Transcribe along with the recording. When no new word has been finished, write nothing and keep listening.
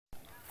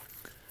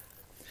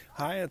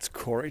Hi, it's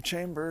Corey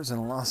Chambers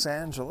in Los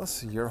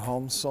Angeles. Your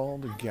home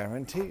sold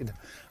guaranteed,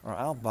 or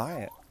I'll buy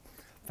it.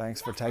 Thanks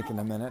for taking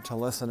a minute to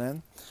listen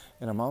in.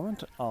 In a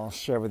moment, I'll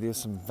share with you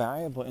some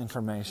valuable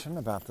information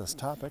about this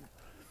topic.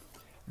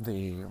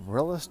 The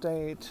real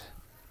estate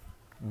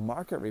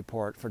market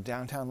report for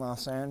downtown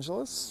Los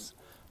Angeles,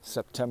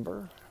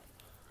 September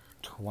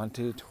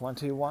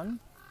 2021,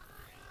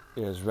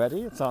 is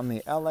ready. It's on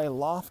the LA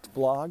Loft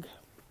blog.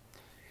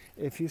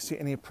 If you see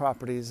any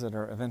properties that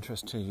are of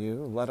interest to you,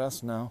 let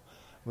us know.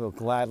 We'll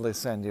gladly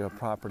send you a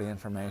property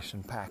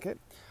information packet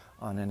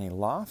on any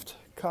loft,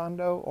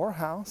 condo, or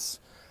house,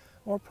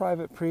 or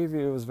private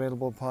preview is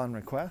available upon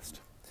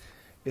request.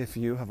 If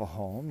you have a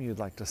home you'd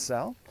like to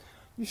sell,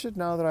 you should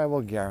know that I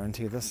will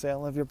guarantee the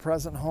sale of your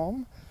present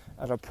home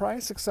at a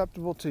price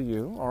acceptable to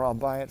you, or I'll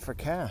buy it for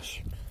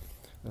cash.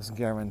 This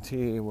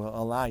guarantee will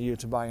allow you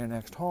to buy your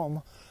next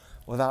home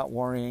without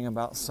worrying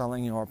about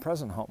selling your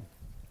present home.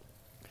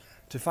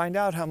 To find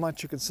out how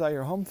much you could sell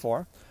your home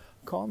for,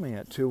 call me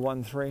at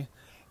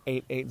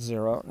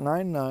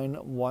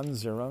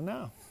 213-880-9910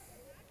 now.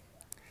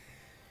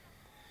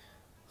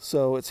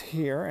 So it's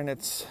here, and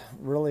it's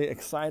really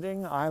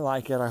exciting. I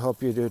like it. I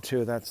hope you do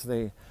too. That's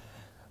the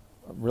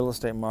real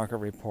estate market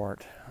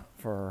report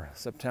for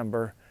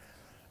September.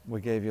 We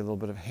gave you a little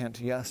bit of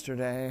hint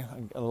yesterday,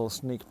 a little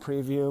sneak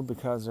preview,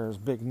 because there's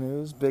big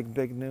news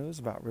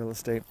about real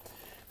estate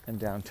in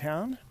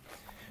downtown.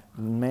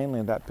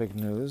 Mainly that big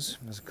news.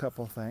 There's a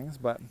couple things,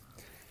 but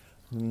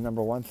the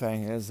number one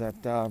thing is that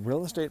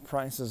real estate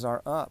prices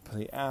are up.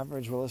 The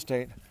average real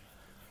estate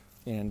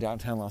in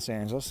downtown Los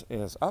Angeles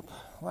is up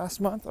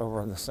last month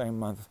over the same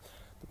month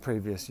the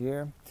previous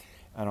year,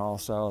 and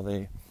also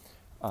the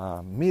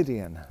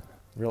median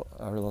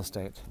real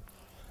estate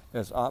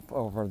is up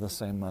over the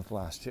same month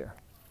last year.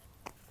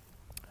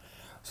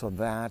 So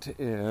that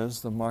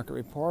is the market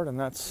report, and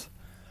that's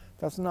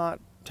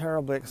not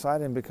terribly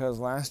exciting, because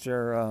last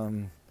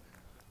year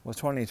was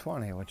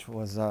 2020, which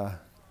was not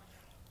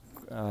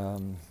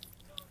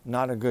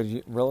a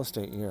good real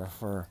estate year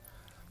for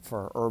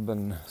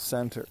urban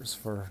centers,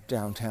 for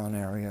downtown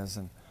areas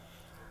and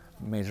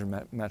major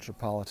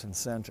metropolitan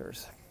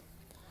centers.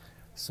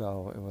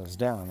 So it was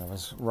down. There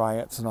was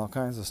riots and all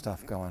kinds of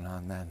stuff going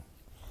on then.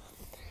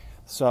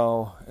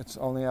 So it's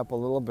only up a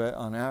little bit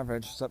on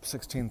average. It's up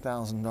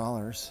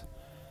 $16,000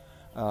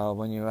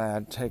 when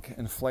you take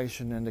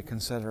inflation into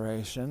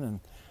consideration, and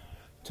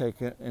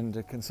take it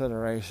into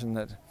consideration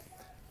that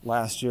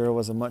last year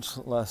was a much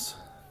less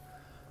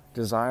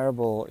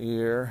desirable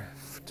year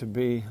to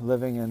be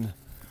living in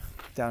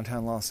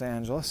downtown Los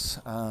Angeles.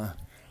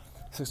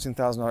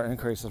 $16,000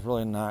 increase is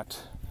really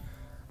not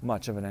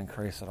much of an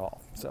increase at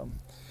all. So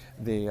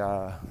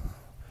the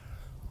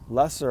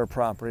lesser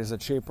properties, the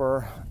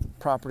cheaper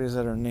properties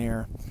that are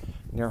near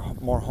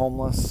more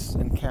homeless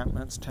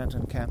encampments, tent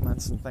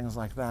encampments and things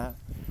like that,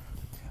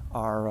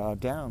 are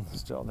down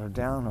still. They're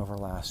down over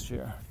last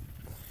year.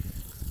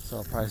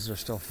 So prices are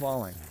still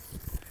falling.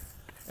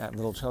 At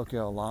Little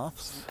Tokyo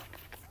Lofts,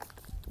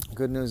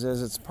 good news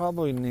is it's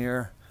probably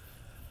near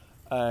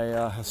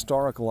a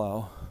historic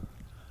low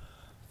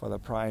for the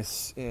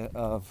price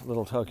of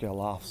Little Tokyo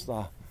Lofts.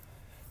 So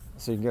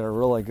you can get a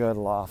really good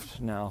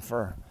loft now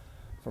for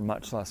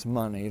much less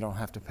money. You don't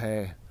have to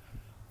pay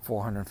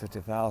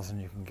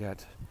 $450,000. You can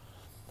get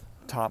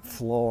top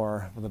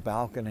floor with a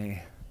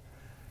balcony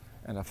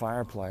and a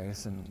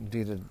fireplace and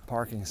deeded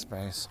parking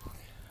space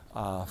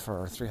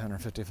for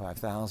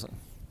 $355,000.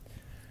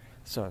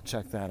 So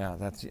check that out.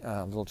 That's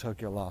Little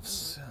Tokyo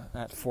Lofts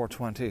at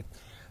 420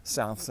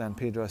 South San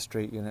Pedro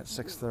Street, Unit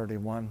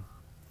 631.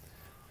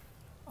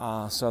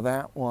 So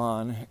that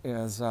one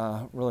is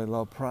really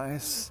low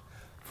price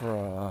for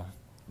a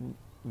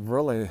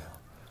really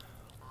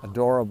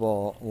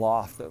adorable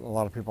loft that a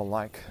lot of people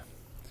like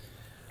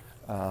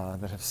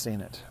that have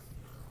seen it.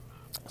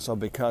 So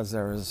because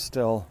there is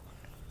still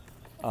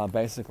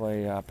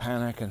basically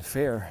panic and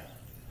fear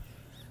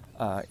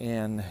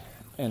in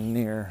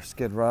near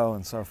Skid Row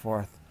and so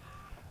forth,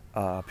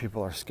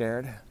 people are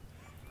scared,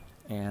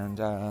 and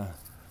so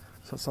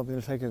it's something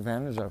to take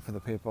advantage of for the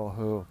people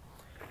who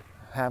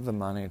have the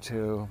money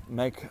to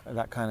make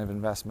that kind of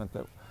investment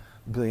that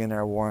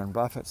billionaire Warren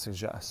Buffett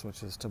suggests,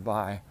 which is to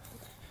buy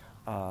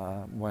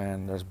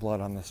when there's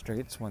blood on the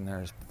streets, when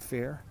there's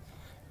fear,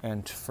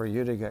 and for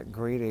you to get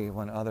greedy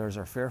when others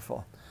are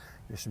fearful.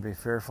 You should be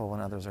fearful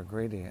when others are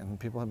greedy, and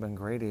people have been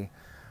greedy,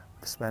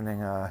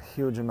 spending a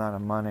huge amount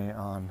of money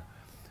on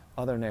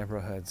other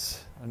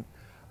neighborhoods and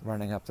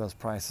running up those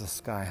prices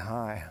sky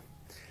high.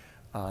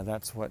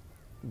 That's what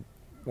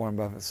Warren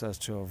Buffett says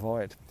to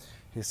avoid.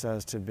 He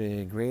says to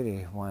be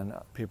greedy when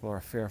people are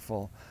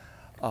fearful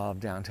of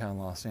downtown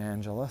Los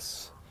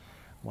Angeles,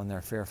 when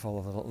they're fearful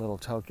of Little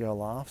Tokyo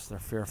Lofts, they're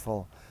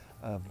fearful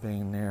of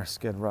being near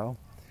Skid Row.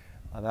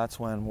 That's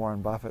when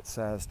Warren Buffett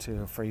says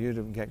for you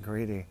to get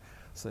greedy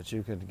so that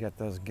you could get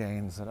those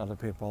gains that other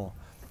people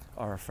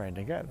are afraid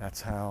to get.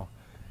 That's how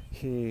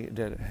he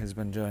did it. He's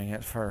been doing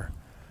it for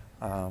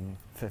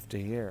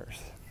 50 years,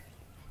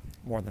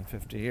 more than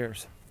 50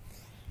 years.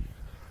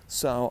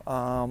 So,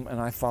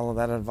 and I follow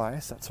that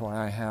advice. That's why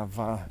I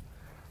have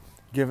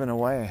given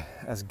away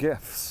as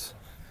gifts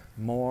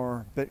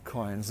more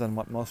Bitcoins than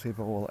what most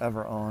people will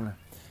ever own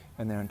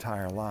in their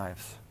entire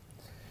lives.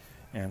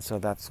 And so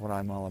that's what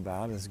I'm all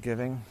about, is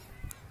giving,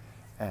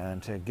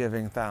 and to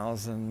giving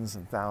thousands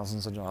and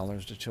thousands of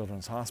dollars to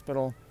Children's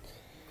Hospital.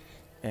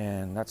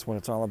 And that's what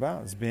it's all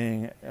about, is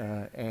being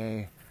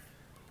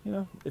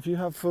if you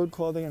have food,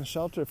 clothing, and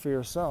shelter for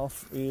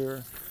yourself,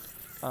 your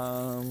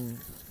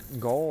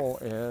goal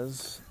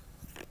is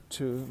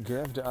to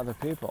give to other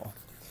people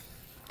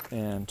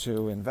and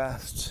to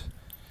invest,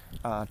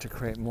 to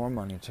create more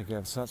money to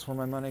give. So that's where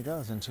my money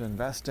goes, into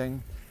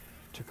investing,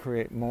 to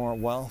create more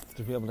wealth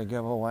to be able to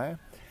give away,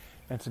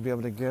 and to be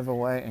able to give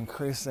away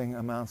increasing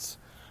amounts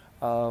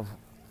of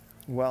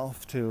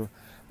wealth to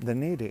the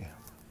needy,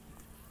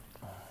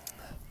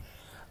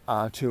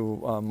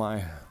 to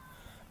my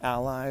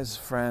allies,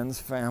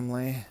 friends,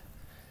 family,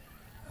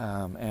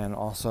 and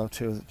also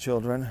to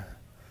children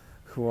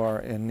who are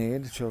in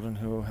need, children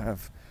who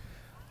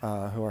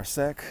are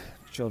sick,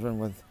 children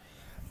with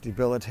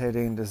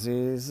debilitating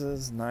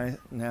diseases,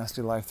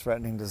 nasty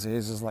life-threatening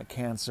diseases like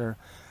cancer,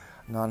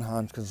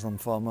 non-Hodgkin's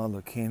lymphoma,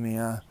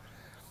 leukemia,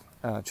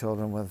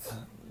 children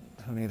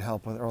who need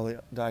help with early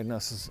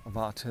diagnosis of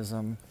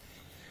autism,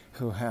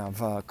 who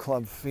have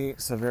club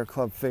feet, severe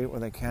club feet where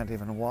they can't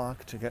even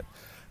walk, to get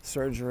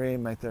surgery,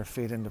 make their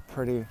feet into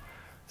pretty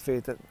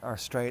feet that are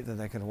straight that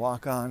they can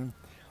walk on,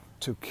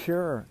 to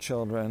cure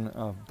children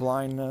of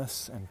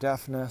blindness and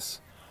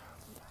deafness.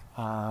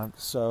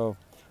 So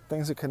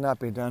things that could not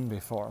be done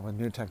before with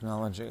new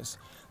technologies.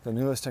 The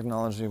newest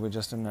technology we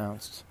just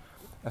announced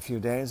a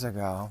few days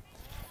ago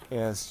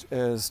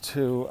is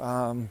to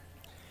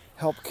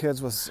help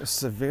kids with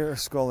severe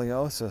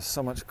scoliosis,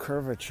 so much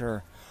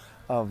curvature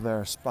of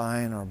their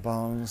spine or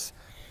bones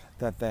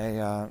that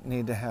they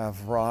need to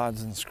have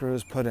rods and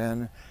screws put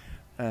in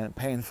and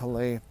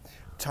painfully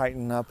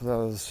tighten up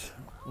those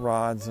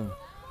rods and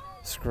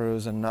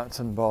screws and nuts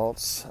and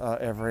bolts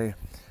every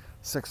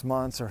 6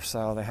 months or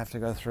so. They had to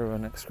go through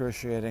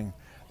excruciating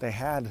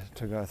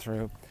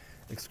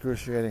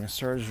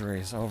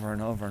surgeries over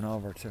and over and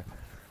over to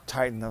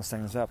tighten those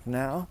things up.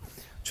 Now,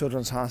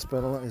 Children's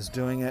Hospital is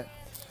doing it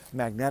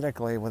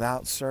magnetically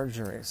without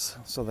surgeries.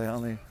 So they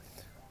only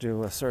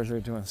do a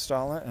surgery to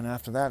install it, and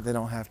after that they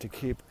don't have to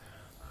keep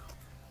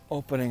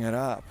opening it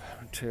up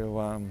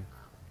to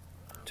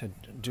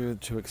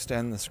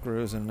extend the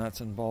screws and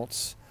nuts and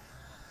bolts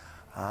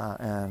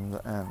and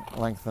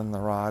lengthen the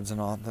rods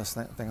and all those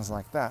things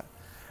like that.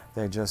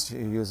 They just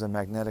use a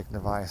magnetic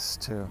device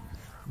to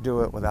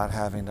do it without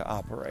having to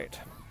operate.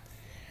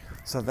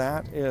 So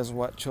that is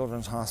what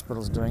Children's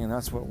Hospital is doing, and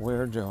that's what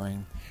we're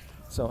doing.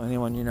 So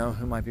anyone you know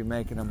who might be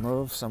making a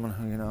move, someone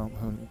who you know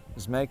who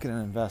is making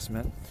an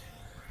investment,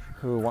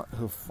 who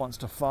wants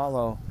to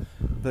follow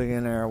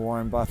billionaire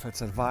Warren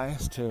Buffett's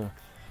advice to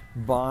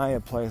buy a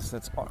place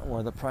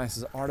where the price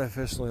is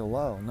artificially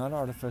low, not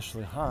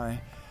artificially high,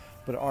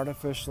 but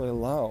artificially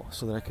low,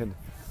 so that it could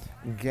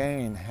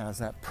has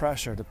that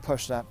pressure to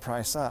push that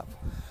price up,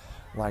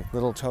 like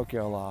Little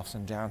Tokyo Lofts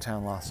in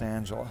downtown Los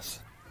Angeles.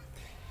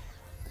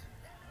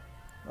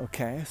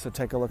 Okay, so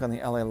take a look on the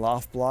LA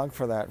Loft blog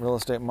for that real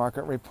estate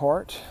market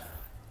report,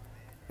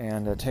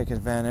 and take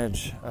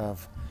advantage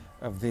of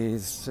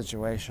these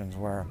situations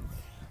where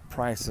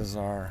prices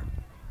are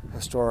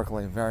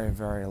historically very,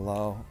 very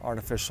low,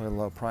 artificially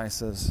low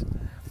prices,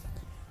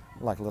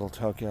 like Little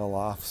Tokyo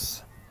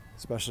Lofts,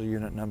 especially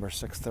unit number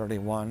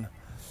 631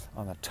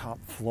 on the top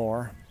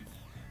floor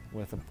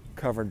with a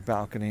covered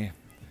balcony,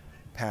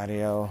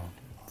 patio,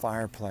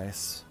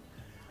 fireplace,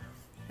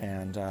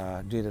 and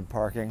deeded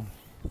parking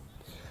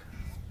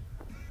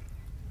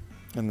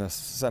in the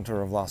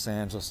center of Los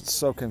Angeles. It's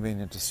so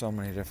convenient to so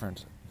many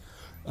different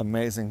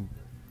amazing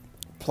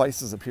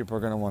places that people are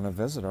going to want to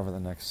visit over the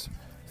next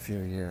few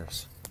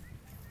years.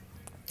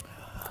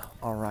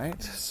 All right,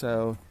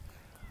 so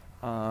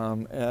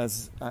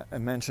as I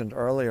mentioned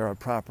earlier, a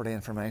property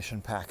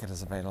information packet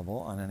is available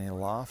on any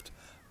loft,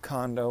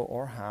 condo,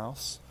 or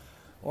house,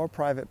 or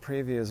private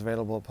preview is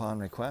available upon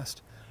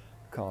request.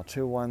 Call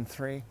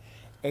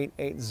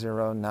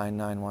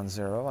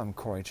 213-880-9910. I'm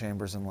Corey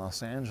Chambers in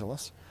Los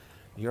Angeles.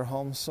 Your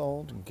home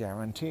sold,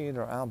 guaranteed,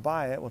 or I'll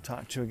buy it. We'll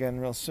talk to you again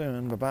real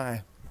soon.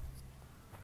 Bye-bye.